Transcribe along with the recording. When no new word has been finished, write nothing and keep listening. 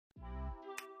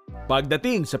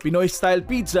Pagdating sa Pinoy-style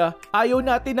pizza, ayaw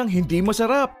natin ng hindi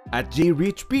masarap. At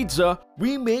JRich Pizza,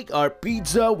 we make our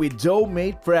pizza with dough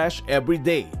made fresh every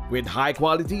day, with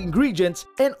high-quality ingredients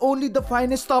and only the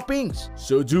finest toppings.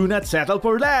 So do not settle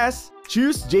for less.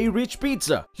 Choose JRich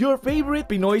Pizza, your favorite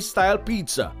Pinoy-style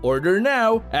pizza. Order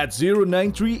now at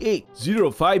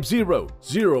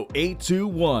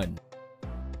 0938-050-0821.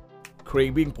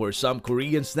 Craving for some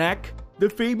Korean snack? The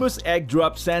famous egg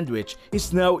drop sandwich is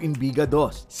now in Biga,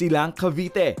 Silang,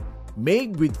 Cavite.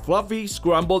 Made with fluffy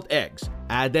scrambled eggs,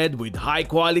 added with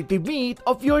high-quality meat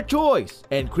of your choice,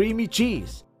 and creamy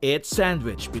cheese. It's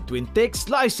sandwiched between thick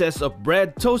slices of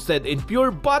bread toasted in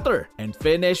pure butter and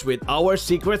finished with our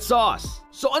secret sauce.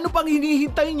 So ano pang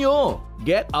hinihintay nyo?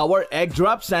 Get our egg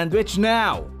drop sandwich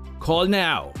now. Call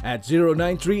now at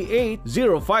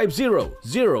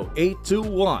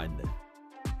 0938-050-0821.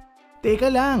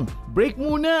 Teka lang, break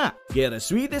muna! Get a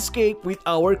sweet escape with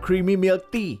our creamy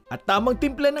milk tea at tamang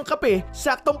timpla ng kape,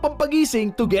 saktong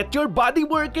pampagising to get your body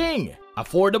working!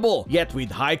 Affordable, yet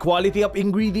with high quality of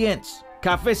ingredients.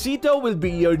 Cafecito will be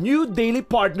your new daily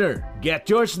partner. Get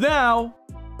yours now!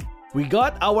 We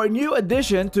got our new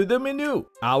addition to the menu,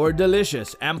 our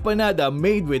delicious empanada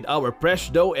made with our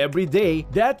fresh dough every day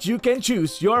that you can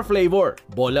choose your flavor,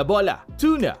 bola-bola,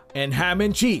 tuna, and ham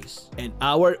and cheese. And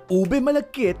our ube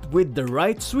malagkit with the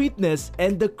right sweetness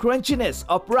and the crunchiness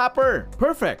of wrapper,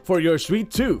 perfect for your sweet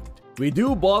tooth. We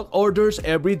do bulk orders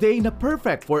every day na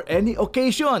perfect for any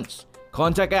occasions.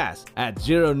 Contact us at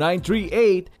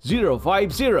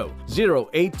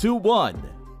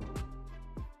 0938-050-0821.